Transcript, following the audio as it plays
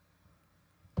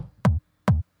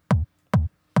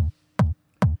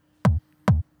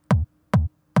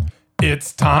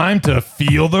It's time to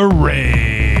feel the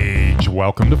rage.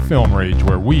 Welcome to Film Rage,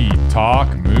 where we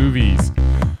talk movies.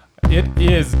 It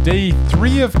is day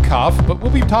 3 of Cuff, but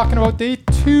we'll be talking about day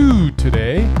 2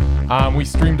 today. We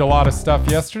streamed a lot of stuff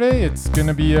yesterday. It's going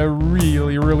to be a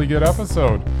really, really good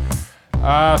episode.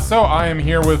 So I am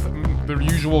here with the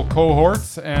usual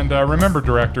cohorts, and remember,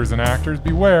 directors and actors,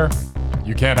 beware.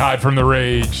 You can't hide from the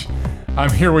rage.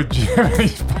 I'm here with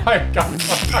Jimmy.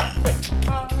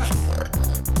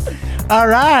 All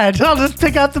right, I'll just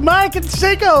pick up the mic and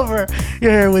take over.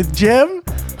 You're here with Jim,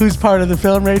 who's part of the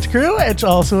Film Rage crew. It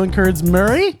also includes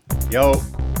Murray. Yo.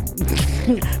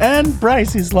 And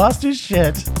Bryce, who's lost his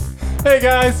shit. Hey,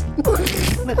 guys.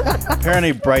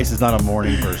 Apparently Bryce is not a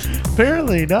morning person.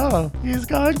 Apparently, no. He's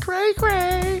gone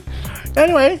cray-cray.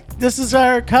 Anyway, this is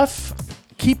our Cuff.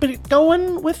 Keep it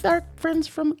going with our friends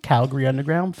from Calgary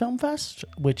Underground Film Fest,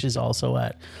 which is also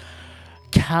at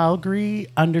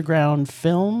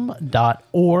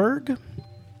calgaryundergroundfilm.org,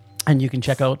 and you can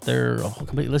check out their whole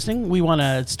complete listing. We want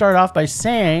to start off by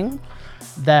saying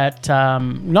that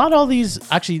not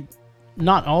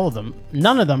all of them,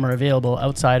 none of them are available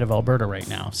outside of Alberta right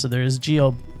now. So there's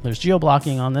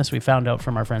geo-blocking on this. We found out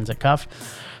from our friends at Cuff.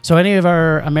 So any of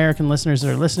our American listeners that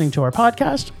are listening to our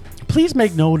podcast, please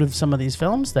make note of some of these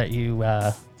films that you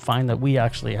find that we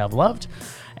actually have loved.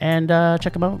 And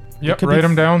check them out. Yep, write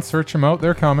them down, search them out.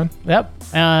 They're coming. Yep.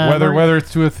 Whether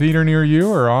it's to a theater near you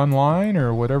or online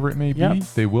or whatever it may be,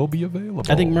 they will be available.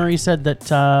 I think Murray said that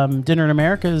Dinner in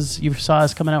America's, you saw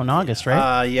us coming out in August,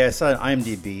 right? Yes, on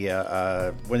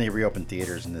IMDb, when they reopened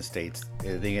theaters in the States,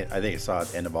 I think I saw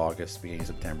it end of August, beginning of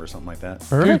September, something like that.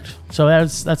 Perfect. Dude. So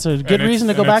that's a good reason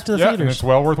to go back to the theaters. And it's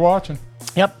well worth watching.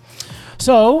 Yep.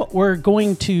 So we're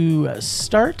going to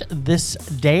start this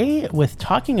day with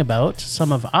talking about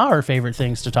some of our favorite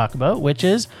things to talk about, which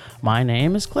is My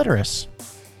Name is Clitoris,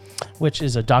 which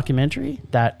is a documentary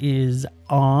that is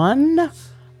on,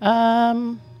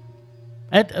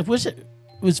 it was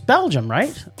Belgium,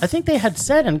 right? I think they had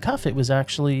said in Cuff it was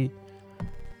actually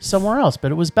somewhere else,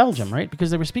 but it was Belgium, right? Because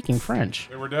they were speaking French.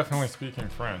 They were definitely speaking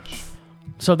French.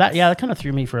 So that kind of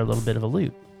threw me for a little bit of a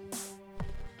loop.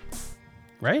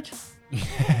 Right?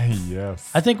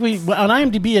 Yes. I think on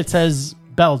IMDb it says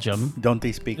Belgium. Don't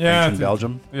they speak French in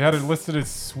Belgium? They had it listed as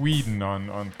Sweden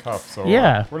on Cuff, so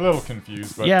yeah. We're a little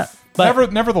confused. But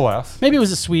nevertheless. Maybe it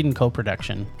was a Sweden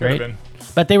co-production, right? Could have been.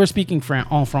 But they were speaking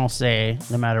en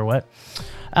français no matter what.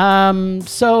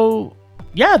 So,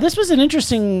 yeah, this was an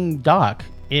interesting doc.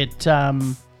 I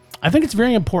think it's a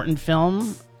very important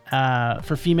film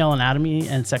for female anatomy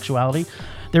and sexuality.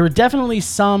 There were definitely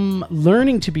some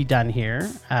learning to be done here.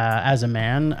 As a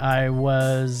man, I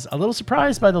was a little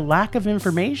surprised by the lack of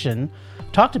information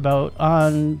talked about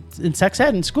in sex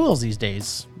ed in schools these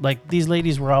days. Like, these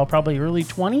ladies were all probably early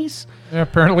 20s. Yeah,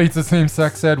 apparently it's the same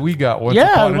sex ed we got once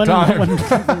upon a time. When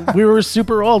we were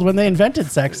super old when they invented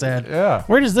sex ed. Yeah.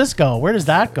 Where does this go? Where does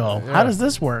that go? Yeah. How does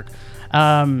this work?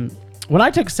 When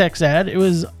I took sex ed, it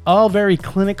was all very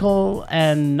clinical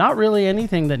and not really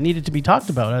anything that needed to be talked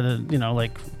about. It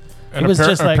was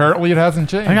just like, apparently it hasn't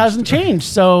changed. It hasn't changed.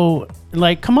 So,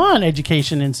 come on,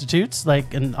 education institutes.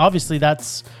 And obviously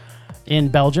that's in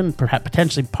Belgium, perhaps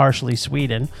potentially partially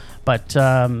Sweden. But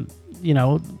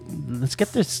let's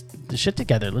get this shit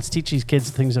together. Let's teach these kids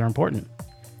things that are important.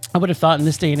 I would have thought in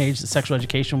this day and age that sexual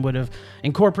education would have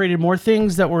incorporated more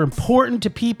things that were important to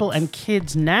people and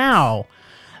kids now.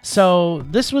 So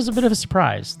this was a bit of a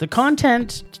surprise. The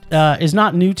content is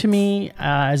not new to me,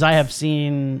 as I have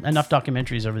seen enough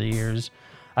documentaries over the years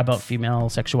about female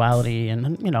sexuality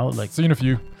and, seen a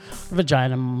few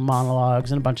vagina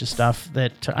monologues and a bunch of stuff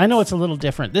that I know it's a little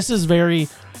different. This is very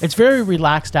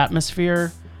relaxed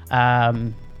atmosphere.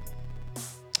 I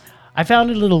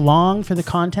found it a little long for the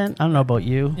content. I don't know about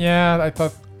you. Yeah,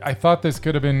 I thought this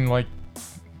could have been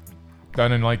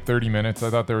done in 30 minutes. I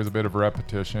thought there was a bit of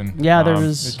repetition. Yeah, there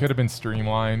was. It could have been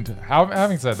streamlined.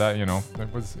 Having said that,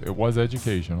 it was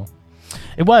educational.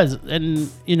 It was,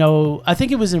 and I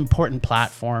think it was an important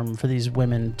platform for these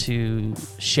women to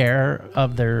share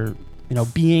of their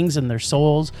beings and their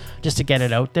souls, just to get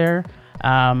it out there.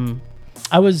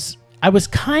 I was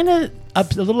kind of a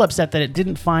little upset that it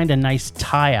didn't find a nice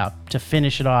tie-up to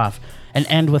finish it off and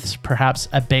end with perhaps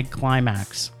a big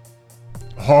climax.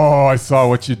 Oh, I saw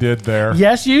what you did there.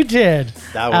 Yes, you did.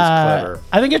 That was clever.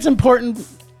 I think it's important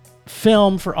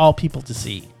film for all people to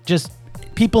see. Just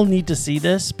people need to see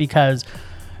this because,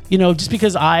 just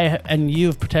because I and you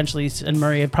have potentially, and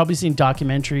Murray have probably seen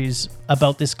documentaries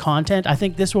about this content, I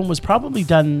think this one was probably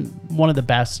done one of the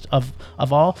best of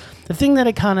all. The thing that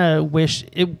I kind of wish,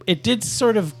 it did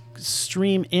sort of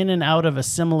stream in and out of a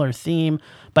similar theme,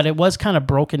 but it was kind of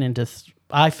broken into.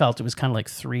 I felt it was kind of like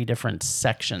 3 different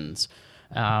sections,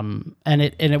 and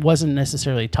it wasn't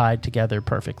necessarily tied together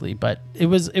perfectly. But it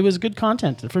was good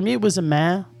content for me. It was a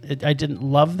meh. I didn't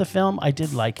love the film. I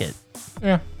did like it.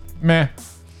 Yeah, meh.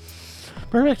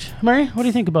 Perfect. Murray, what do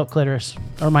you think about Clitoris?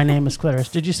 Or My Name is Clitoris?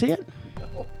 Did you see it?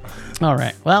 No. All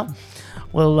right. Well,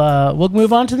 we'll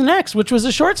move on to the next, which was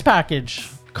a shorts package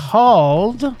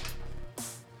called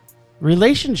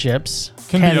Relationships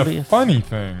Can be a funny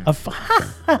thing. A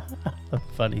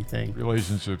funny thing.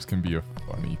 Relationships can be a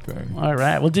funny thing. All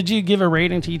right. Well, did you give a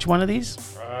rating to each one of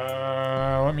these?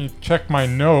 Let me check my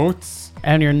notes.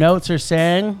 And your notes are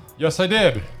saying? Yes, I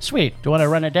did. Sweet. Do you want to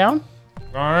run it down?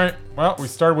 All right. Well, we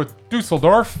started with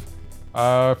Dusseldorf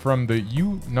from the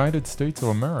United States of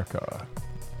America.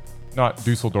 Not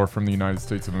Dusseldorf from the United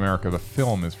States of America. The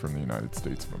film is from the United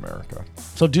States of America.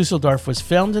 So Dusseldorf was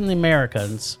filmed in the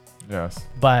Americas. Yes.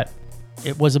 But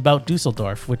it was about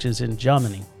Dusseldorf, which is in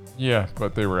Germany. Yeah,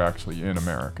 but they were actually in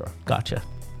America. Gotcha.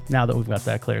 Now that we've got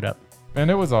that cleared up. And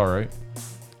it was all right.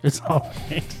 It's all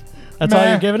right. That's Meh. all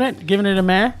you're giving it? Giving it a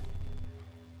meh?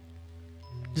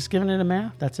 Just giving it a meh?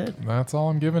 That's it? That's all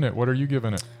I'm giving it. What are you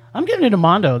giving it? I'm giving it a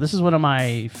Mondo. This is one of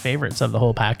my favorites of the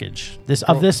whole package.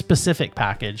 Of this specific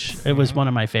package. It was one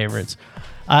of my favorites.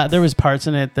 There was parts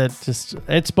in it that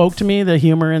it spoke to me. The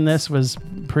humor in this was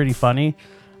pretty funny.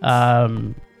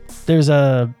 There's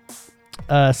a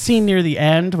scene near the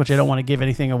end, which I don't want to give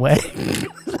anything away.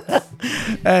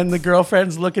 And the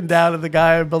girlfriend's looking down at the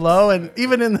guy below, and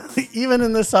even in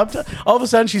the subtitle, all of a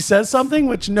sudden she says something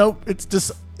which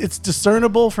it's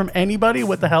discernible from anybody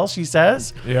what the hell she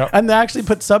says. Yeah. And they actually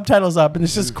put subtitles up, and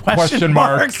it's just question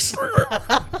marks.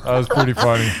 That was pretty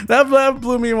funny. That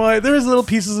blew me away. There was little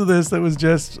pieces of this that was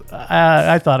just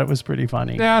I thought it was pretty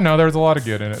funny. Yeah, no, there's a lot of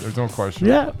good in it. There's no question.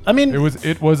 Yeah, I mean,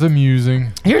 it was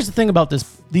amusing. Here's the thing about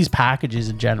these packages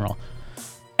in general.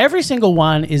 Every single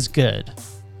one is good.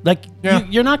 Like, yeah.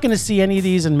 You're not going to see any of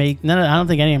these and I don't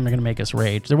think any of them are going to make us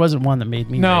rage. There wasn't one that made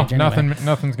me rage anyway.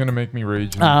 Nothing's going to make me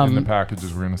rage in the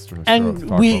packages we're going to start and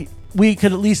we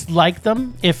could at least like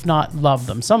them, if not love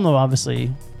them. Some of them,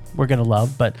 obviously, we're going to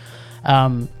love. But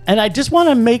and I just want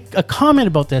to make a comment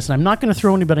about this, and I'm not going to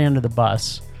throw anybody under the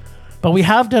bus, but we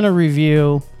have done a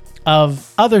review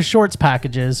of other shorts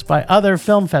packages by other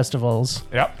film festivals.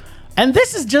 Yep. And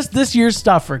this is just this year's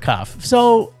stuff for Cuff.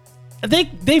 So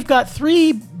they've got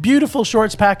 3 beautiful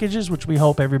shorts packages, which we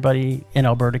hope everybody in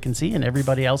Alberta can see, and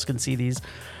everybody else can see these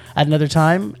at another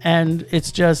time. And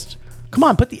it's just, come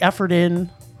on, put the effort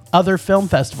in other film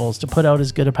festivals to put out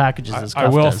as good a packages as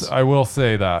Cuff does. I will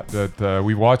say that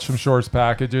we watched some shorts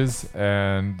packages,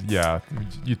 and yeah,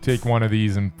 you take one of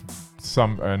these and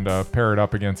pair it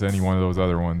up against any one of those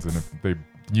other ones, and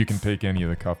you can take any of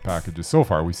the Cuff packages. So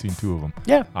far, we've seen 2 of them.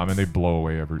 Yeah. And they blow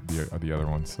away the other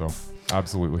ones. So,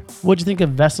 absolutely. What'd you think of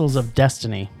Vessels of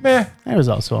Destiny? Meh. That was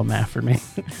also a meh for me.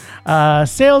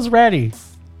 Sales Ready.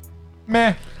 Meh.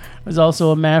 It was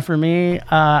also a meh for me.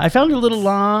 I found it a little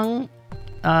long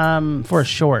for a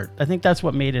short. I think that's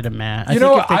what made it a meh.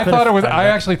 I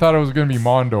actually thought it was going to be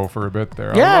Mondo for a bit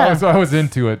there. Yeah. I was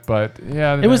into it, but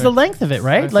yeah. It was the length of it,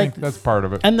 right? I think that's part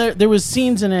of it. And there was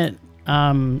scenes in it.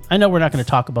 I know we're not going to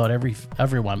talk about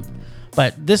everyone,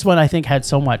 but this one I think had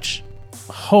so much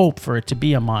hope for it to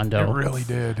be a Mondo. It really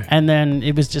did. And then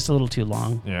it was just a little too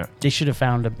long. Yeah. They should have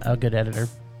found a good editor.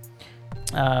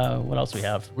 What else we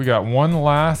have? We got one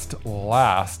last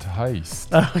heist.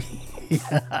 Oh,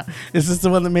 yeah. Is this the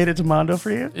one that made it to Mondo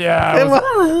for you? Yeah.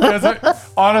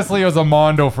 Honestly, it was a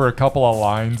Mondo for a couple of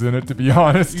lines in it, to be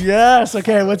honest. Yes.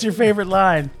 Okay. What's your favorite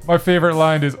line? My favorite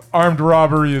line is, armed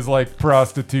robbery is like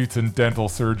prostitutes and dental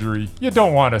surgery. You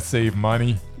don't want to save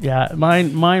money. Yeah.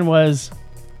 Mine was,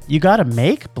 you got to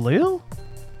make blue?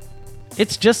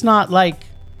 It's just not like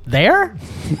there?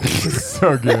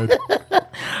 So good.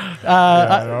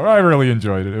 I really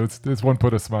enjoyed it. This one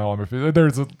put a smile on my face.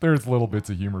 There's little bits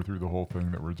of humor through the whole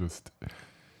thing that were just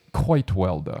quite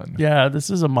well done. Yeah, this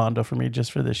is a Mondo for me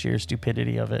just for the sheer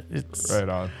stupidity of it. It's right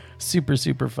on. Super,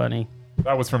 super funny.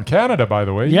 That was from Canada, by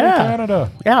the way. Yeah.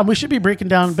 Canada. Yeah, we should be breaking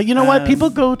down. But you know what?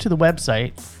 People go to the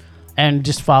website and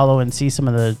just follow and see some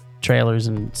of the trailers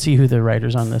and see who the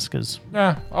writers on this, because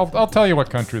I'll tell you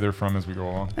what country they're from as we go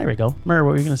along. There we go. Murray, what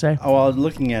were you going to say? Oh, well,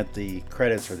 looking at the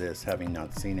credits for this, having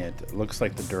not seen it, it looks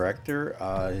like the director,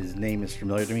 his name is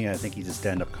familiar to me. I think he's a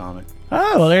stand-up comic.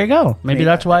 Oh, well, there you go. Maybe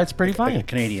that's why it's pretty funny. A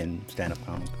Canadian stand-up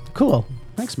comic. Cool.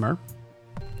 Thanks, Mur.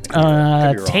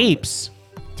 Tapes.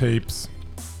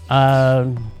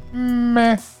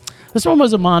 Meh. This one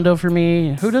was a Mondo for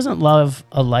me. Who doesn't love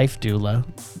a life doula?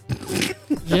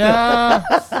 Yeah.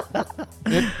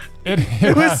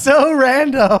 It was so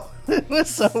random. It was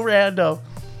so random.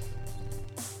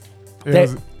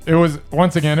 It was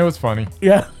once again. It was funny.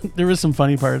 Yeah, there was some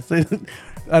funny parts.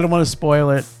 I don't want to spoil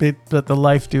it, but the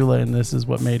life doula in this is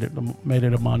what made it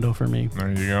a mondo for me. There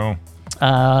you go.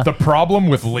 The problem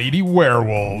with lady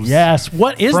werewolves. Yes.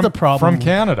 What is the problem? From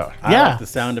Canada? I Yeah. like the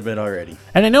sound of it already.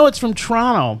 And I know it's from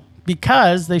Toronto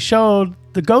because they showed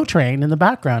the GO train in the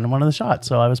background in one of the shots.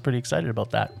 So I was pretty excited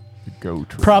about that. Go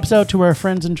train. Props out to our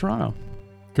friends in Toronto.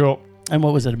 Cool. And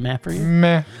what was it, a map for you?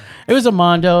 Meh. It was a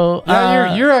mondo.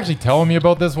 Yeah, you're actually telling me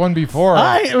about this one before.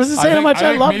 I was saying how much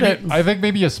I loved maybe, it. I think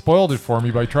maybe you spoiled it for me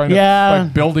by trying to Yeah, by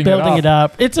building it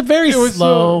up. It's a very was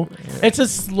slow. It's a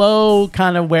slow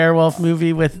kind of werewolf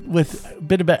movie with a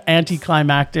bit of an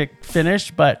anticlimactic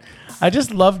finish, but I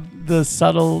just loved the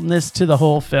subtleness to the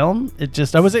whole film. I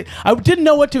didn't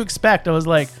know what to expect. I was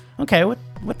like, okay, what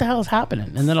the hell is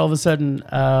happening? And then all of a sudden,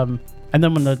 and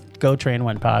then when the GO train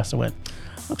went past, I went,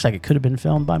 looks like it could have been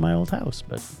filmed by my old house,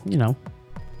 but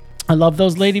I love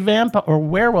those lady vampire or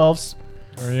werewolves.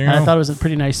 There you And go. I thought it was a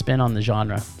pretty nice spin on the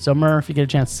genre. So, Murr, if you get a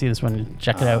chance to see this one,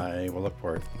 check it out. I will look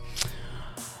for it.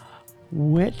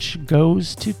 Which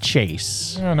goes to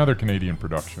Chase. Yeah, another Canadian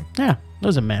production. Yeah, that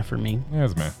was a meh for me. Yeah,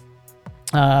 it's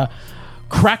meh.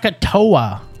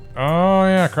 Krakatoa, Oh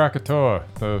yeah, Krakatoa,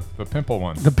 the pimple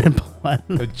one, the pimple one.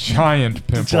 the giant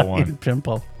pimple one. Giant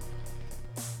pimple.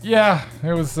 Yeah,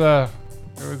 it was.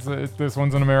 This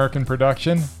one's an American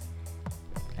production.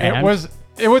 And?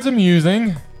 It was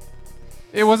amusing.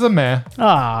 It was a meh.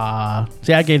 Ah,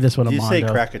 see, I gave this one a Did you say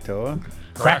mondo. Krakatoa?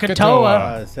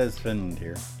 Krakatoa. It says Finland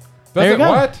here. Does There you it go.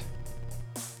 what?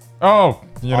 Oh,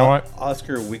 you know what?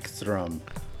 Oscar Wickstrom.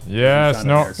 Yes, Sound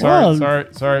no,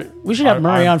 American. sorry. We should have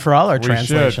Murray on for all our we should, 'cause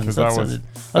translations.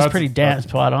 That's pretty damn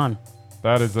spot on.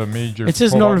 That is a major. It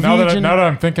says pull. Norwegian. Now that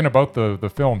I'm thinking about the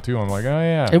film too, I'm like, oh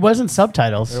yeah. It wasn't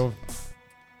subtitles, It'll-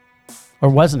 or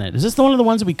wasn't it? Is this one of the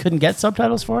ones that we couldn't get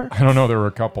subtitles for? I don't know. There were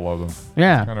a couple of them.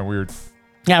 Yeah. Kind of weird.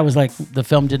 Yeah, it was like the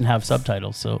film didn't have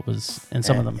subtitles, so it was in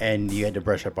some of them. And you had to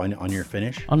brush up on your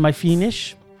Finnish? On my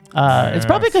Finnish, it's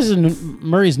probably because of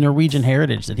Murray's Norwegian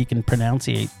heritage that he can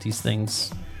pronunciate these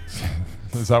things.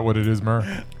 Is that what it is,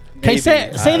 Mur? Okay,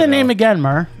 say the name again,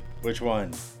 Mur. Which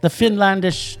one? The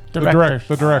Finlandish The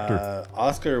director. director.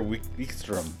 Oscar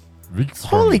Wickstrom. Wikström.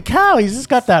 Holy cow, he's just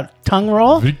got that tongue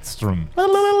roll. Wikström.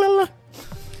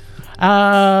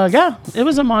 Yeah, it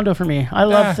was a mondo for me. I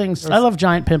love Yeah, things. it was- I love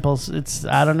giant pimples.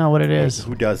 I don't know what it is.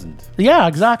 Who doesn't? Yeah,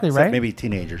 exactly, Except right? maybe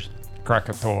teenagers.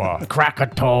 Krakatoa.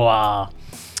 Krakatoa.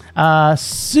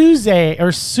 Suze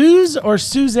or Suze or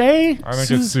Suze? I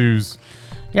think it's Suze.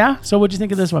 Yeah. So what'd you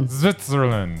think of this one?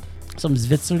 Switzerland. Some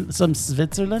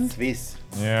Switzerland? Swiss.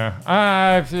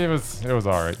 Yeah. It was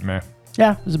all right, man.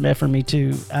 Yeah, it was a meh for me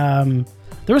too.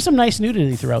 There was some nice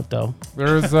nudity throughout, though.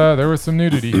 There was some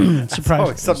nudity. Oh, Surprise.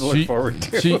 it's something to look forward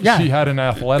to. She had an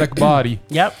athletic body.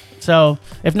 Yep. So,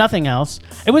 if nothing else,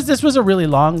 this was a really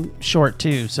long short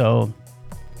too. So,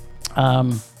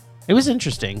 it was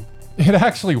interesting. It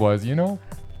actually was, you know.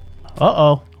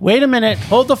 Uh-oh. Wait a minute.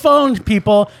 Hold the phone,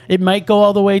 people. It might go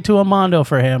all the way to a mondo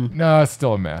for him. No, it's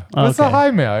still a meh. It's a Okay.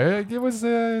 high meh. It was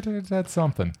it had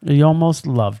something. You almost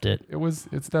loved it.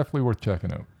 It's definitely worth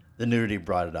checking out. The nudity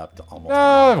brought it up to almost.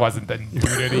 No, it wasn't the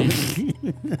nudity.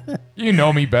 You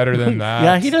know me better than that.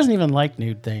 Yeah, he doesn't even like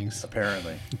nude things,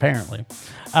 Apparently. apparently.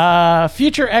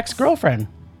 Future ex-girlfriend.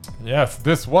 Yes,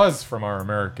 this was from our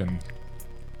American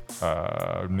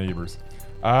neighbors.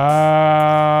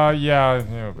 Yeah,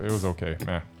 it was okay,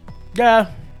 man.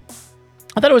 Yeah.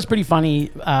 I thought it was pretty funny.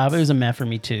 It was a meh for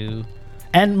me too.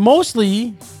 And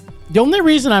mostly, the only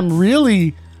reason I'm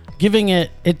really giving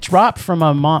it dropped from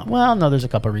well, no, there's a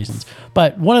couple of reasons.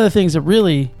 But one of the things that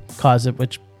really caused it,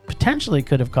 which potentially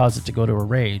could have caused it to go to a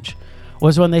rage,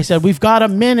 was when they said, we've got a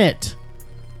minute.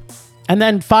 And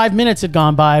then 5 minutes had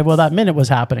gone by. Well, that minute was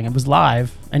happening. It was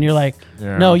live. And you're like,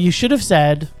 Yeah. no, you should have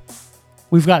said,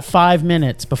 we've got 5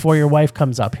 minutes before your wife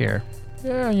comes up here.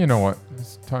 Yeah, you know what?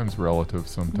 Time's relative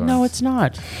sometimes. No, it's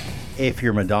not. If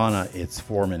you're Madonna, it's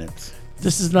 4 minutes.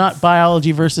 This is not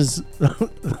biology versus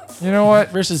You know what?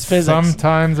 versus physics.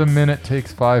 Sometimes a minute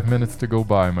takes 5 minutes to go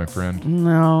by, my friend.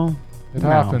 No. It No.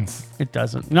 happens. It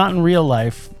doesn't. Not in real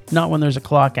life. Not when there's a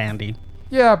clock, Andy.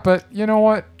 Yeah, but you know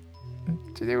what?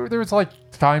 There was like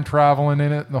time traveling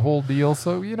in it and the whole deal.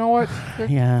 So you know what?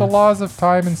 Yeah. The laws of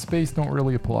time and space don't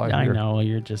really apply I here. know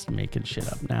you're just making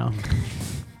shit up now.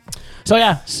 So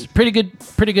yeah, pretty good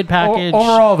package.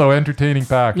 Overall, though, entertaining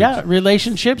package. Yeah,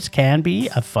 relationships can be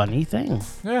a funny thing.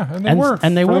 Yeah, and they And- were.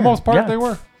 and they For were, the most part, yeah. they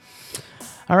were.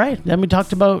 All right, then we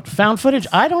talked about found footage.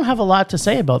 I don't have a lot to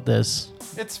say about this.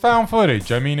 It's found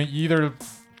footage. I mean,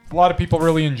 a lot of people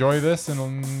really enjoy this,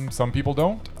 and some people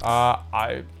don't.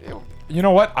 You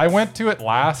know what? I went to it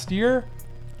last year,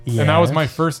 and that was my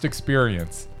Yes. first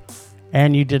experience,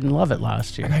 And you didn't love it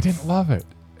last and year. I didn't love it.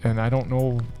 And I don't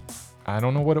know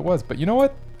what it was. But you know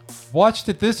what? Watched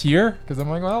it this year because I'm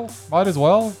like, well, might as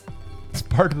well. It's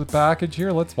part of the package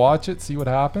here. Let's watch it, see what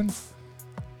happens.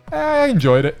 I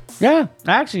enjoyed it. Yeah,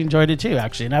 I actually enjoyed it too.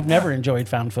 Actually, and I've never enjoyed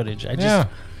found footage. I just,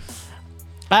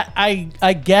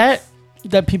 I get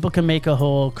that people can make a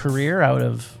whole career out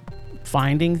of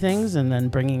finding things and then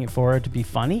bringing it forward to be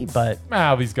funny, but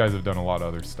These guys have done a lot of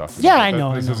other stuff. Yeah, I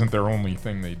know, This I know. isn't their only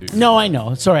thing they do. no, I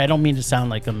know. Sorry, I don't mean to sound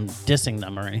like I'm dissing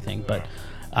them or anything, but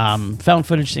found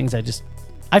footage things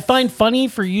I find funny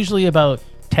for usually about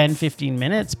 10, 15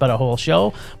 minutes, but a whole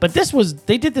show. But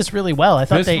they did this really well. I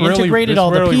thought This they really- integrated this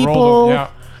all the really people, rolled them,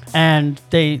 and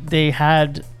they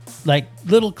had like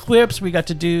little clips. We got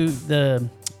to do the,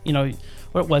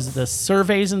 what was it, the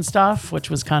surveys and stuff, which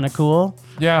was kind of cool.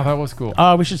 Yeah, that was cool.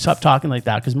 Oh, we should stop talking like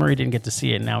that because Murray didn't get to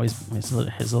see it. Now his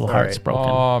little heart's right. broken.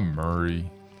 Oh, Murray.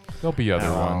 There'll be other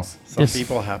ones. Some This-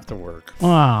 people have to work.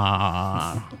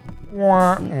 Aww.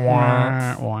 Wah, wah.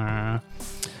 Wah, wah.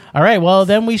 All right, well,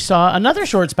 then we saw another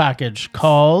shorts package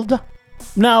called...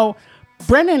 Now,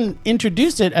 Brennan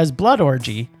introduced it as Blood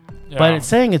Orgy, but Yeah. it's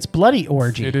saying it's Bloody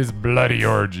Orgy. It is Bloody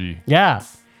Orgy. Yeah.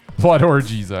 Blood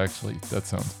Orgies, actually. That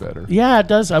sounds better. Yeah, it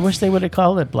does. I wish they would have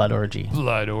called it Blood Orgy.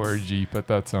 Blood Orgy, but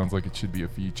that sounds like it should be a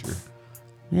feature.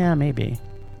 Yeah, maybe.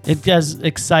 It does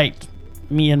excite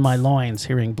me in my loins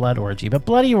hearing Blood Orgy, but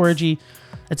Bloody Orgy,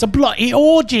 it's a bloody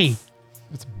orgy.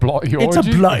 It's Bloody Orgy? It's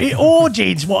a bloody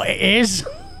orgy, is what it is.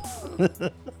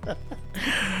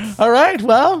 All right,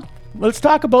 well, let's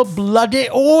talk about Bloody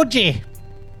Orgy.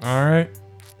 All right.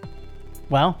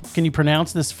 Well, can you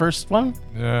pronounce this first one?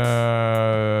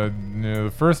 No,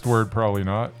 the first word, probably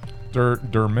not.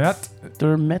 Dermet?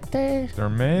 Dermete?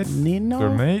 Dermate? Nino?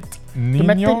 Dermate?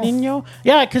 Dermete Nino? Nino?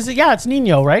 Yeah, it's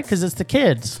Nino, right? Because it's the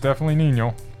kids. Definitely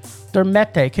Nino.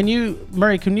 Dermete.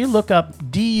 Murray, can you look up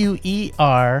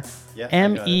DUERMETE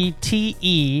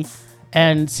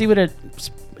and see what it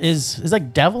is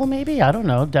like devil maybe? I don't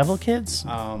know. Devil kids?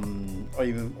 You want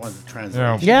the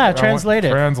translation? Yeah, translate it.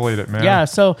 Translate it, man. Yeah,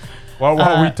 so While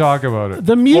we talk about it.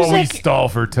 the While we music- stall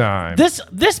for time.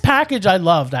 this package I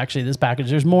loved, actually, this package.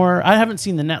 There's more. I haven't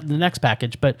seen the next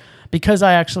package, but because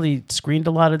I actually screened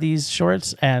a lot of these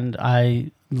shorts and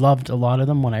I loved a lot of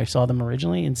them when I saw them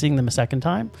originally, and seeing them a second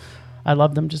time, I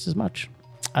loved them just as much.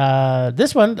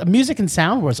 This one, the music and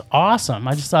sound was awesome.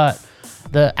 I just thought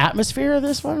the atmosphere of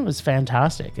this one was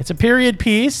fantastic. It's a period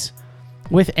piece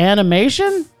with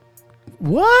animation.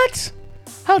 What?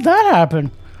 How'd that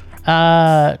happen?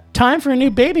 Time for a new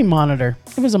baby monitor.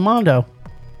 It was a Mondo.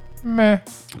 Meh.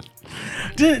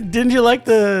 Didn't you like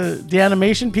the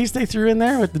animation piece they threw in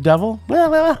there with the devil?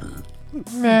 Well,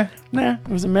 Meh. nah, it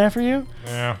was a meh for you.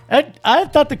 Yeah. I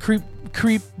thought the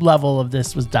creep level of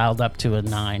this was dialed up to a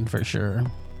 9 for sure.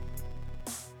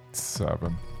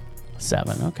 7.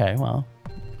 7. Okay, well,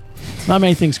 not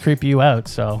many things creep you out,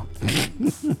 so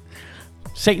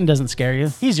Satan doesn't scare you.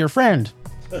 He's your friend.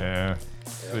 Yeah.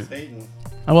 Satan.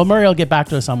 Oh, well, Murray will get back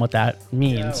to us on what that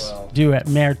means. Yeah, well.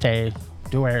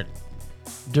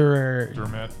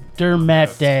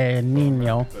 Dermete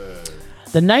Nino.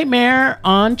 The Nightmare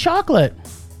on Chocolate.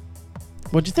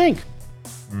 What'd you think?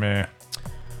 Meh.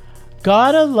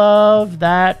 Gotta love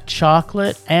that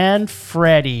Chocolate and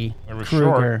Freddy It was Krueger.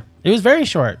 short. It was very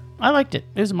short. I liked it.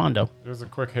 It was a Mondo. It was a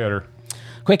quick hitter.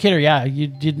 Quick hitter, yeah. You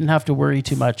didn't have to worry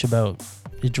too much about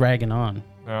it dragging on.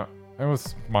 Yeah. It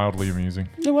was mildly amusing.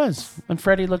 It was. And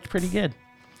Freddy looked pretty good.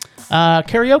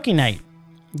 Karaoke night.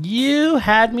 You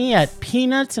had me at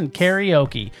peanuts and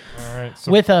karaoke. All right.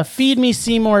 So With a Feed Me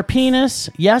Seymour penis.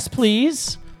 Yes,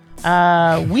 please.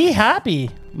 We happy.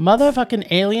 Motherfucking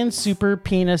alien super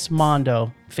penis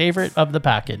Mondo. Favorite of the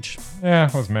package. yeah,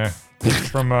 it was meh. It's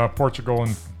from Portugal,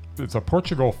 and it's a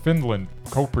Portugal-Finland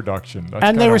co-production. That's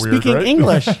And they kinda were weird, speaking right?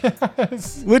 English,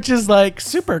 which is like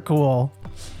super cool.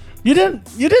 You didn't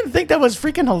think that was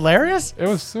freaking hilarious It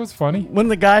was funny. when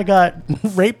the guy got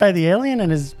raped by the alien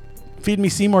and his Feed Me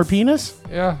Seymour penis?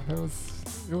 Yeah,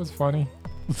 it was funny.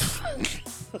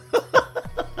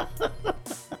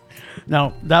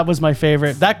 No, that was my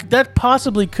favorite. That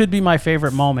possibly could be my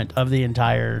favorite moment of the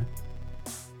entire.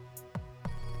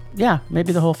 Yeah,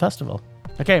 maybe the whole festival.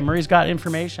 Okay, Murray's got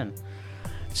information.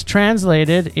 It's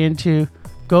translated into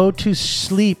 "Go to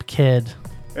sleep, kid."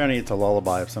 Apparently, it's a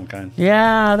lullaby of some kind.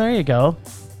 Yeah, there you go.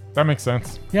 That makes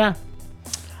sense. Yeah.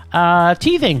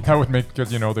 Teething. That would make, because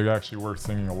they actually were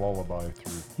singing a lullaby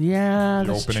through Yeah,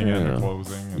 the that's opening true. and the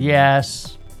closing. And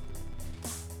Yes.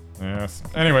 Yes.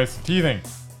 Anyways, teething.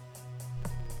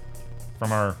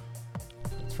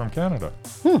 It's from Canada.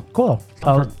 Cool.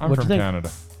 I'm What'd you from think?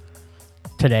 Canada.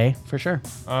 Today, for sure.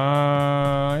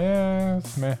 Yeah,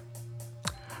 it's meh.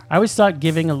 I always thought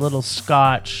giving a little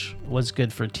scotch was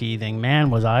good for teething. Man,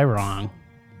 was I wrong.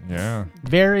 Yeah.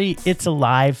 Very It's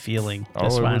Alive feeling,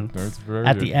 this one. It's very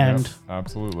At good. the Yeah, end.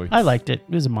 absolutely. I liked it.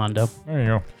 It was a Mondo. There you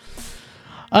go.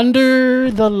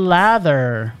 Under the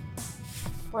Lather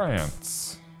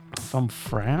France. from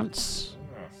France.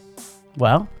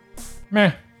 Well,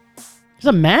 Meh. it's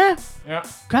a meh. Yeah.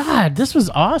 God, this was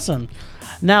awesome.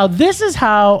 Now, this is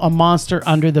how a monster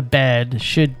under the bed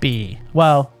should be.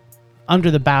 Well, under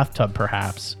the bathtub,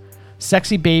 perhaps.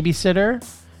 Sexy babysitter.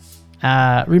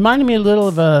 Reminded me a little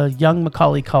of a young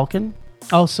Macaulay Culkin.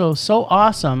 Also, so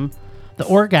awesome, the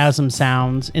orgasm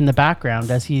sounds in the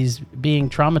background as he's being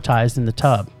traumatized in the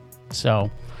tub. So,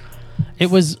 it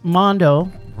was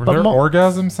Mondo. Were but there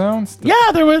orgasm sounds?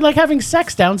 Yeah, they were like having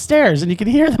sex downstairs, and you could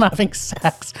hear them having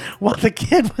sex while the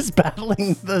kid was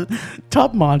battling the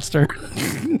tub monster.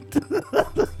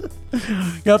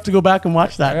 You have to go back and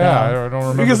watch that Yeah, now. I don't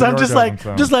remember because the I'm just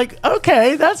orgasm like, sound.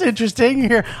 okay, that's interesting. You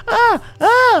hear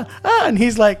and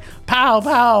he's like, pow,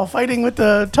 pow, fighting with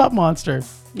the tub monster.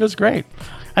 It was great.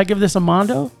 I give this a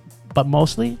Mondo, but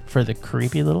mostly for the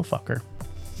creepy little fucker.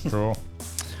 Cool.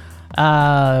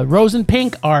 Rose and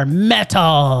Pink are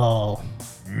metal.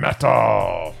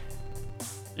 Metal.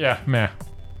 Yeah, meh.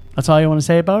 That's all you want to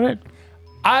say about it?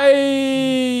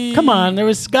 Come on, there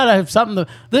was gotta have something.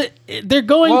 They're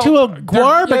going to a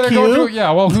barbecue.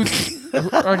 Who's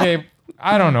okay?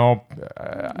 I don't know.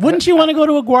 Wouldn't you want to go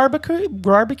to a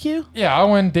barbecue? Yeah,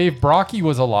 when Dave Brockie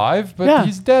was alive, but Yeah.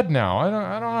 he's dead now.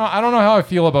 I don't know how I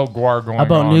feel about Guar going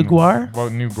About on. New Guar?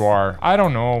 About New Guar. I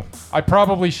don't know. I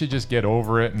probably should just get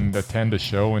over it and attend a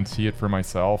show and see it for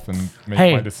myself and make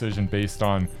Hey. my decision based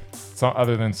on some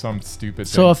other than some stupid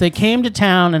So thing. if they came to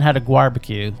town and had a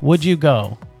barbecue, would you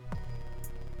go?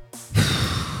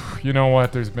 You know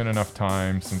what? There's been enough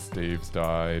time since Dave's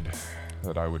died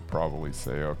that I would probably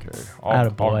say, okay, I'll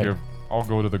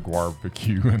go to the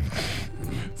barbecue and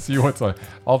see what's on.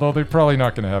 Although they're probably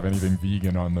not going to have anything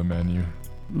vegan on the menu.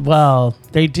 Well,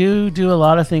 they do a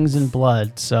lot of things in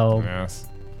blood, so Yes.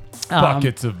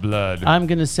 Buckets of blood. I'm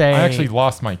gonna say I actually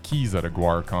lost my keys at a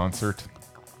Guar concert.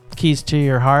 keys to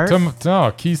your heart.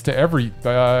 No, keys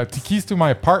to keys to my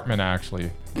apartment.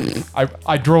 Actually,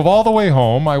 I drove all the way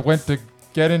home. I went to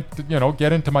get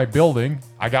into my building.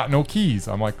 I got no keys.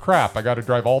 I'm like, crap. I got to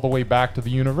drive all the way back to the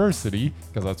university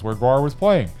because that's where Guar was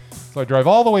playing. So I drive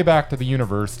all the way back to the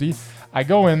university. I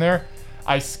go in there.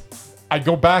 I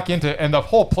go back into, and the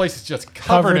whole place is just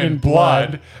covered in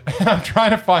blood. And I'm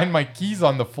trying to find my keys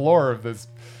on the floor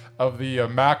of the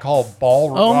Mac Hall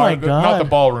ballroom. Oh my Not God. the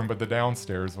ballroom, but the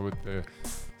downstairs.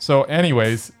 So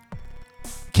anyways,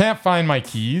 can't find my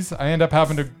keys. I end up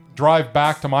having to drive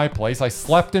back to my place. I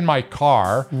slept in my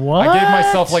car. What? I gave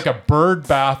myself like a bird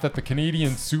bath at the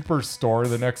Canadian Superstore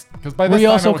the next, because by this Were you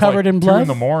time also it was covered like in 2 blood? in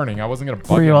the morning. I wasn't going to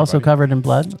bug Were you also anybody. covered in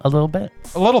blood a little bit?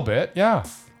 A little bit, yeah.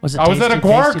 Was it? I was at a tasty,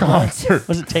 Guar tasty blood? concert.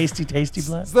 Was it tasty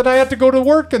blood? Then I had to go to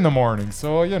work in the morning.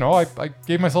 So, I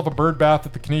gave myself a bird bath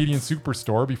at the Canadian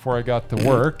Superstore before I got to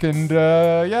work. And,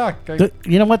 yeah.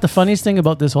 You know what the funniest thing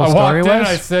about this whole I story walked in and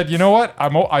I was? said, you know what?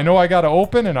 I know I got to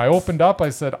open. And I opened up. I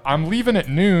said, I'm leaving at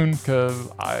noon because,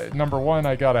 number one,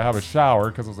 I got to have a shower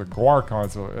because it was a Guar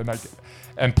concert.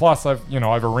 And plus, I've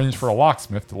arranged for a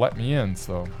locksmith to let me in.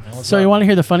 So You want to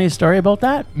hear the funniest story about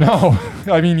that? No.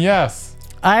 I mean, yes.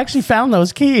 I actually found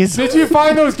those keys. Did you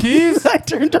find those keys? I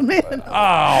turned them in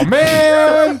Oh,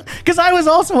 man. because I was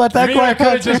also at that I mean, I Guar could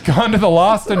have concert. just gone to the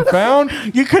Lost and Found.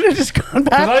 You could have just gone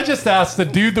Because back. I just asked the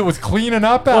dude that was cleaning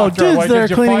up Oh, after. dudes like, that are did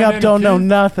you cleaning find up any don't know keys?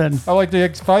 nothing. I like,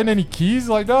 did you find any keys?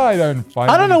 Like, no, I didn't find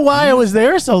I don't know any why I keys. was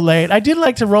there so late. I did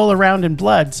like to roll around in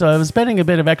blood, so I was spending a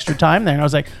bit of extra time there. And I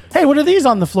was like, hey, what are these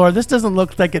on the floor? This doesn't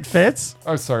look like it fits.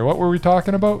 Oh, sorry. What were we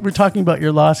talking about? We're talking about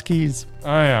your lost keys Oh,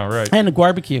 yeah, right. and a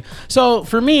barbecue. So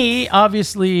for me,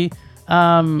 obviously,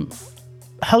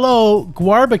 hello,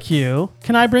 barbecue.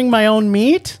 Can I bring my own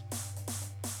meat?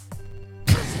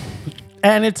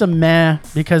 And it's a meh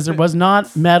because there was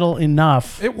not metal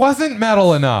enough. It wasn't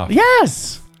metal enough.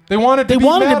 Yes. They wanted to They be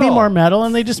wanted metal. to be more metal,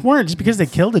 and they just weren't. Just because they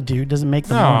killed a dude doesn't make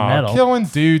them more No, metal. killing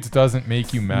dudes doesn't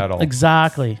make you metal.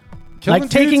 Exactly. Killing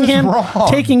Like taking dudes is him, wrong.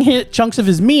 taking chunks of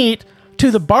his meat to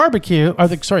the barbecue, or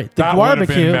the That would've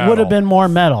barbecue been would have metal. been more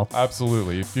metal.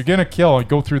 Absolutely. If you're going to kill and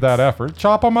go through that effort,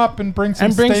 chop them up and bring some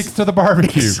And bring steaks to the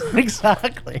barbecue.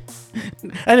 Exactly.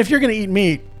 And if you're going to eat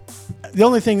meat, the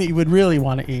only thing that you would really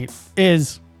want to eat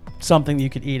is something that you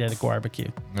could eat at a barbecue.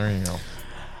 There you go.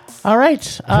 All right.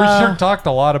 We sure talked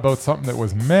a lot about something that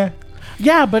was meh.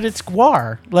 Yeah, but it's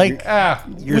Gwar. Like,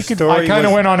 Your we could- story I kind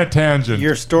of was- went on a tangent.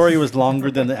 Your story was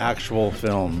longer than the actual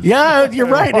film. yeah, you're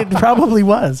right. It probably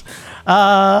was.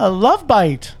 Love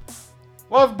Bite.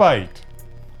 Love Bite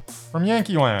from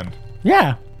Yankee Land.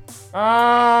 Yeah.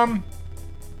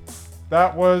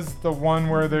 That was the one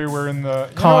where they were in the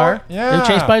Car. Yeah. They're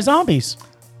chased by zombies.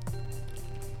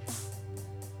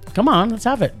 Come on, let's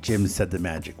have it. Jim said the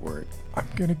magic word. I'm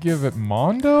gonna give it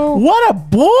Mondo. What a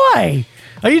boy!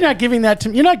 Are you not giving that to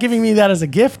me? You're not giving me that as a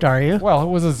gift, are you? Well, it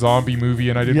was a zombie movie,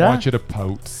 and I didn't Yeah? want you to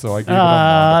pout, so I gave it a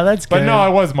Mondo. That's But good. no,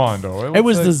 it was Mondo. It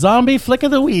was the zombie flick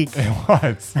of the week. It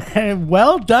was.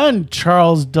 Well done,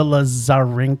 Charles de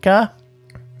Lazarinka.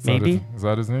 Maybe. Is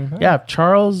that his name? Yeah,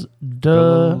 Charles de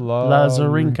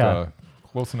Lazarinka.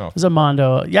 Close enough. It was a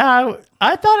Mondo. Yeah,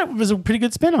 I thought it was a pretty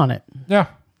good spin on it. Yeah.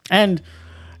 And,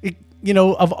 you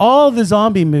know, of all the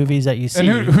zombie movies that you see,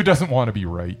 And who doesn't want to be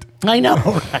right? I know,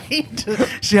 right?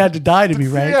 She had to die to be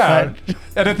right. Yeah. But-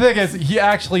 And the thing is, he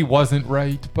actually wasn't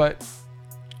right, but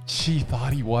she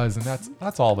thought he was, and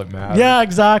that's all that matters. yeah,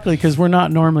 exactly. Because we're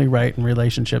not normally right in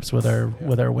relationships with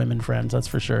our women friends. That's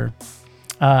for sure.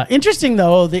 Interesting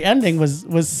though, the ending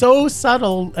was so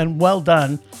subtle and well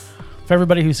done. For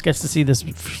everybody who gets to see this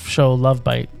show, Love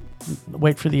Bite,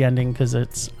 wait for the ending because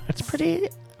it's pretty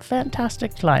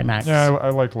fantastic climax. Yeah, I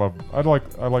like Love. I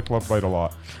like Love Bite a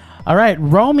lot. All right,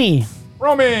 Romy.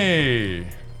 Romy.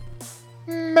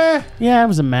 Meh. Yeah, it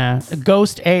was a meh. A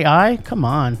ghost AI. Come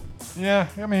on, Yeah,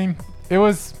 I mean, it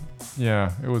was.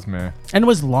 Yeah, it was meh. and it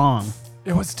was long.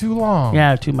 It was too long.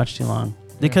 Yeah, too long.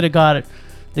 They could have got it.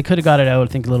 They could have got it out,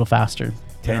 I think, a little faster.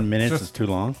 10 minutes just- is too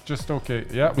long. Just okay.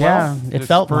 Yeah. Well, Yeah, it it's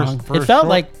felt long. It felt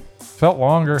like Felt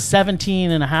longer.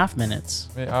 17 and a half minutes.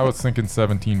 I was thinking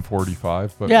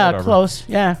 17:45, but Yeah, whatever. close.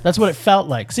 Yeah, that's what it felt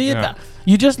like. See, Yeah.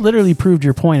 you just literally proved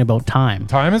your point about time.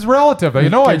 Time is relative. You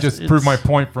know, I Because just proved my it's-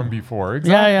 point from before.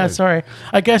 Exactly. Yeah, sorry.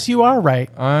 I guess you are right.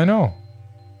 I know.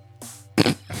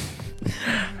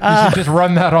 You should just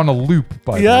run that on a loop.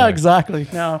 By the Yeah, way. exactly.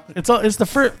 No, it's the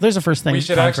first. There's a first thing. We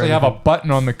should time actually for have a everything.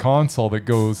 button on the console that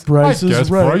goes. Bryce I is guess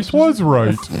right." Bryce was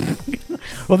right.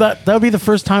 Well, that would be the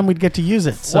first time we'd get to use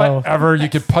it. So Whatever. You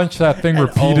could punch that thing Only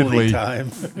repeatedly,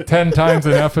 time. 10 times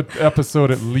an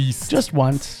episode at least. just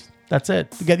once. That's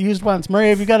it. You get used once. Murray,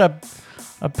 have you got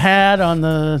a pad on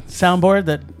the soundboard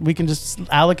that we can just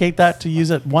allocate that to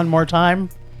use it one more time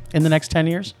in the next 10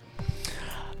 years?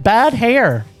 Bad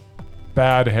hair.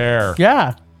 Bad hair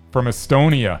Yeah. from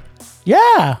Estonia.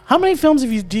 Yeah. How many films do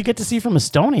you get to see from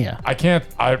Estonia? I can't.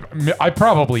 I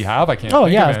probably have. I can't. Oh,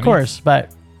 think yeah, of of course.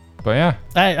 But yeah,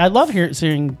 I love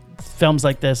seeing films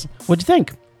like this. What'd you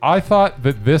think? I thought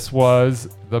that this was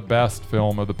the best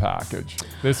film of the package.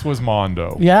 This was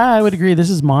Mondo. Yeah, I would agree. This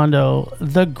is Mondo.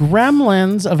 The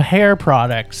gremlins of hair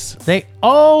products. They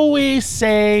always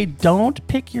say, don't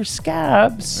pick your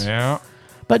scabs. Yeah.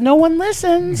 But no one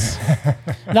listens.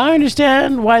 Now I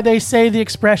understand why they say the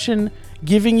expression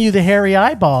giving you the hairy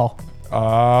eyeball.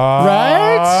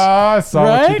 Right? I saw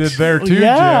what you did there too,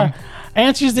 Jim.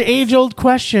 Answers the age-old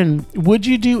question. Would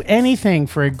you do anything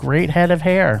for a great head of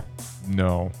hair?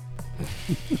 No.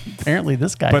 Apparently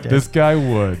this guy But did. this guy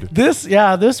would. This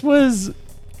was...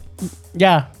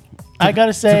 Yeah. I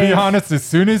gotta To say... be honest, as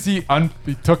soon as he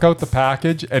took out the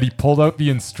package and he pulled out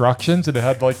the instructions and it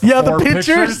had like yeah, the four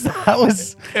pictures. That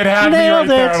was... it had me right Nailed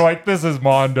there. it. I'm like, this is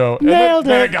Mondo. And Nailed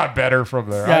then it. it got better from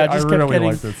there. Yeah, I just kept really getting...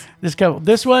 like this.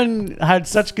 This one had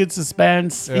such good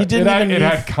suspense. He didn't it even...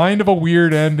 had kind of a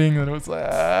weird ending, and it was like,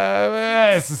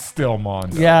 this is still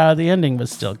Mondo. Yeah, the ending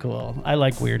was still cool. I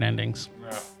like weird endings.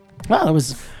 Well, that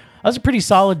was a pretty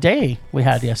solid day we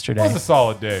had It yesterday. was a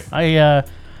solid day.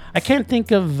 I can't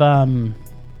think of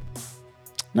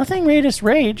nothing made us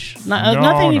rage. No,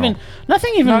 nothing no. even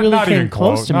really Not came even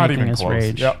close to Not making even us close.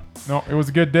 rage. Yep. No, it was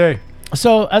a good day.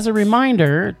 So, as a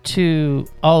reminder to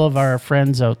all of our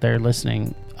friends out there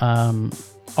listening,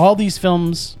 all these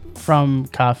films from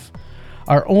Cuff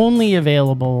are only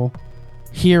available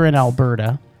here in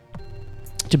Alberta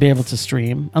to be able to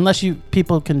stream, unless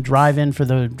people can drive in for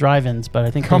the drive-ins, but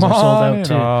I think those are sold out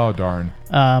too. Oh,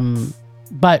 darn.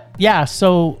 But yeah,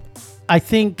 so I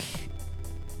think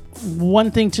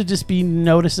one thing to just be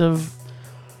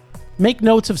make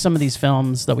notes of some of these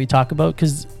films that we talk about,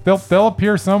 because They'll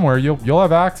appear somewhere. You'll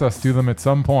have access to them at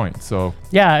some point. So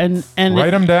yeah, and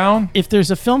write them down. if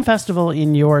there's a film festival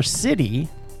in your city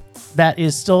that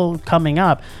is still coming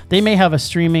up, they may have a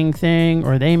streaming thing,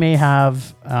 or they may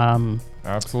have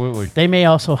Absolutely. they may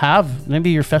also have, maybe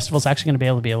your festival's actually going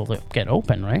to be able to get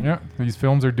open, right? Yeah, these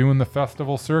films are doing the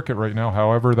festival circuit right now,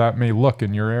 however that may look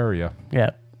in your area.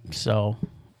 Yeah. So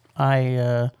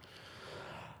I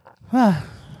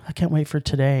can't wait for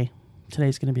today.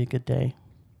 today's going to be a good day.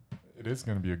 It is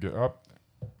going to be a good up,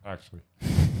 actually.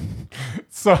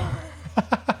 So,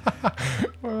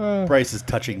 Bryce is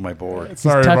touching my board.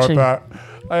 sorry touching. about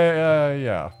that.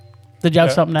 Yeah. Did you have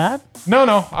Yeah. something to add?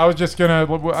 No. I was just gonna.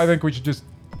 I think we should just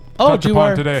Oh, touch do upon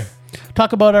our today.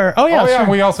 talk about our? Oh yeah, sure.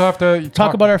 We also have to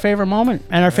talk about our favorite moment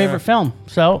and our favorite film.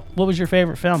 So, what was your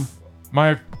favorite film?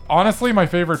 Honestly, my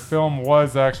favorite film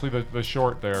was actually the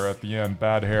short there at the end,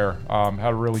 Bad Hair.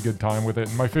 Had a really good time with it.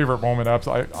 And my favorite moment,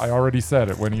 I already said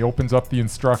it, when he opens up the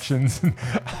instructions.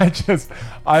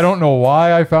 I don't know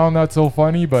why I found that so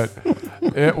funny, but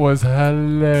it was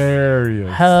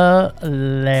hilarious.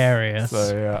 Hilarious.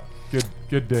 So yeah,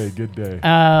 good day.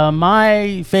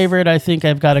 My favorite, I think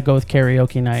I've got to go with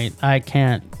Karaoke Night. I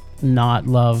can't not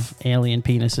love alien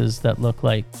penises that look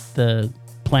like the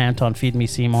plant on Feed Me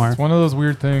Seymour. It's one of those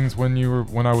weird things when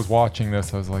I was watching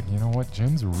this, I was like, you know what,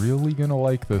 Jim's really gonna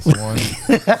like this one.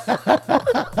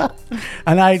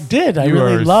 And I did. I You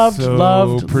really are loved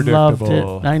it.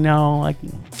 predictable. I know. Like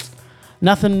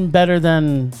nothing better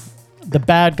than the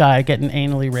bad guy getting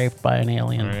anally raped by an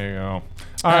alien. There you go.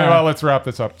 All right, well, let's wrap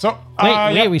this up. So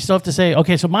Wait, we still have to say,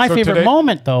 okay, so my So favorite today-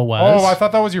 moment though was Oh, I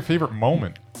thought that was your favorite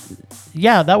moment.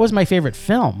 yeah, that was my favorite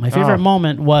film. My favorite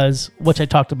moment was, which I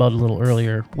talked about a little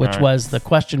earlier, which Alright. was the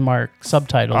question mark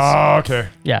subtitles. Oh, okay.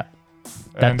 Yeah.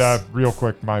 And That's- real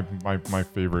quick, my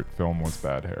favorite film was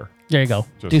Bad Hair. There you go.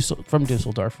 Just- From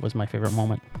Dusseldorf was my favorite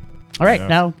moment. All right, Yeah.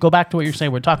 now go back to what you're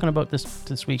saying. We're talking about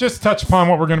this week. Just touch upon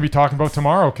what we're going to be talking about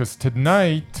tomorrow, because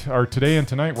today and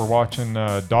tonight, we're watching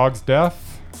Dog's Death.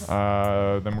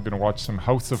 Then we're going to watch some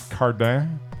House of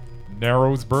Cardin,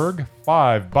 Narrowsburg,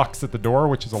 $5 at the door,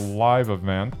 which is a live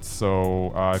event.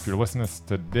 So if you're listening to this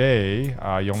today,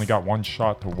 you only got one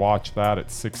shot to watch that at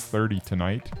 6:30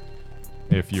 tonight,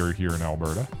 if you're here in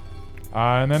Alberta.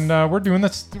 And then we're doing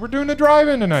a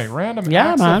drive-in tonight. Random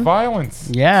acts man. of violence.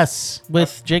 Yes,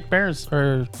 with Jake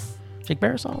Barisal. Jake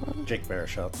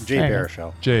Baruchel. Jay There you go.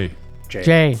 Baruchel. Jay,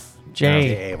 Jay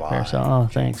J-A-Y. Barisal. Oh,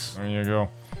 thanks. there you go.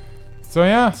 So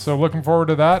yeah, looking forward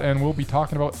to that, and we'll be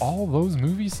talking about all those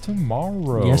movies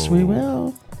tomorrow. Yes, we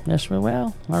will. Yes, we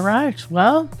will. All right.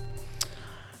 Well,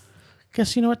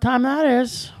 guess you know what time that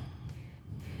is.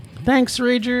 Thanks,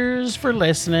 Ragers, for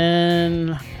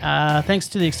listening. Thanks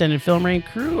to the extended Film Range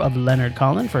crew of Leonard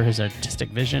Conlon for his artistic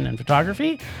vision and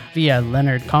photography via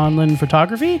Leonard Conlon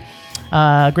Photography.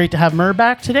 Great to have Mur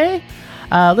back today.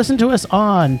 Listen to us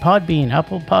on Podbean,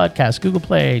 Apple Podcasts, Google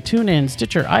Play, TuneIn,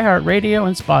 Stitcher, iHeartRadio,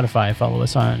 and Spotify. Follow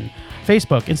us on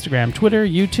Facebook, Instagram, Twitter,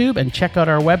 YouTube, and check out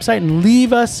our website and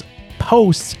leave us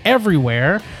posts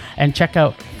everywhere. And check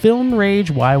out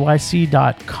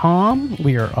filmrageyyc.com.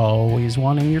 We are always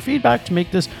wanting your feedback to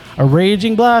make this a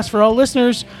raging blast for all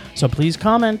listeners. So please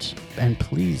comment and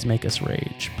please make us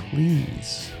rage.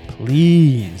 Please.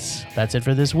 That's it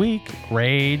for this week.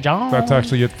 Rage on. That's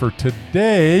actually it for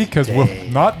today, because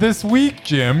not this week,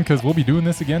 Jim, because we'll be doing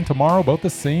this again tomorrow about the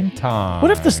same time.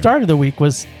 What if the start of the week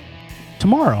was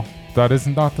tomorrow? That is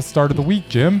not the start of the week,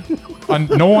 Jim. On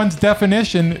no one's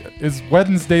definition is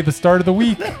Wednesday the start of the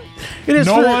week. It is,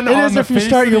 No one on the if you face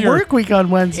start of your the earth. work week on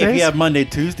If Wednesdays. you have Monday,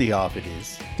 Tuesday off, it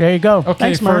is. There you go. Okay,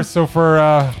 Thanks, Mark. for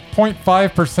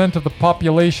 0.5% of the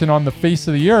population on the face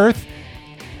of the earth,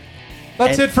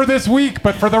 that's And- it for this week.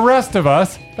 But for the rest of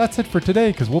us, that's it for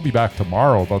today, because we'll be back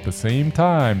tomorrow about the same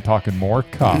time talking more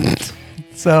cops.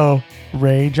 So,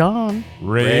 rage on.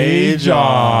 Rage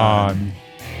on.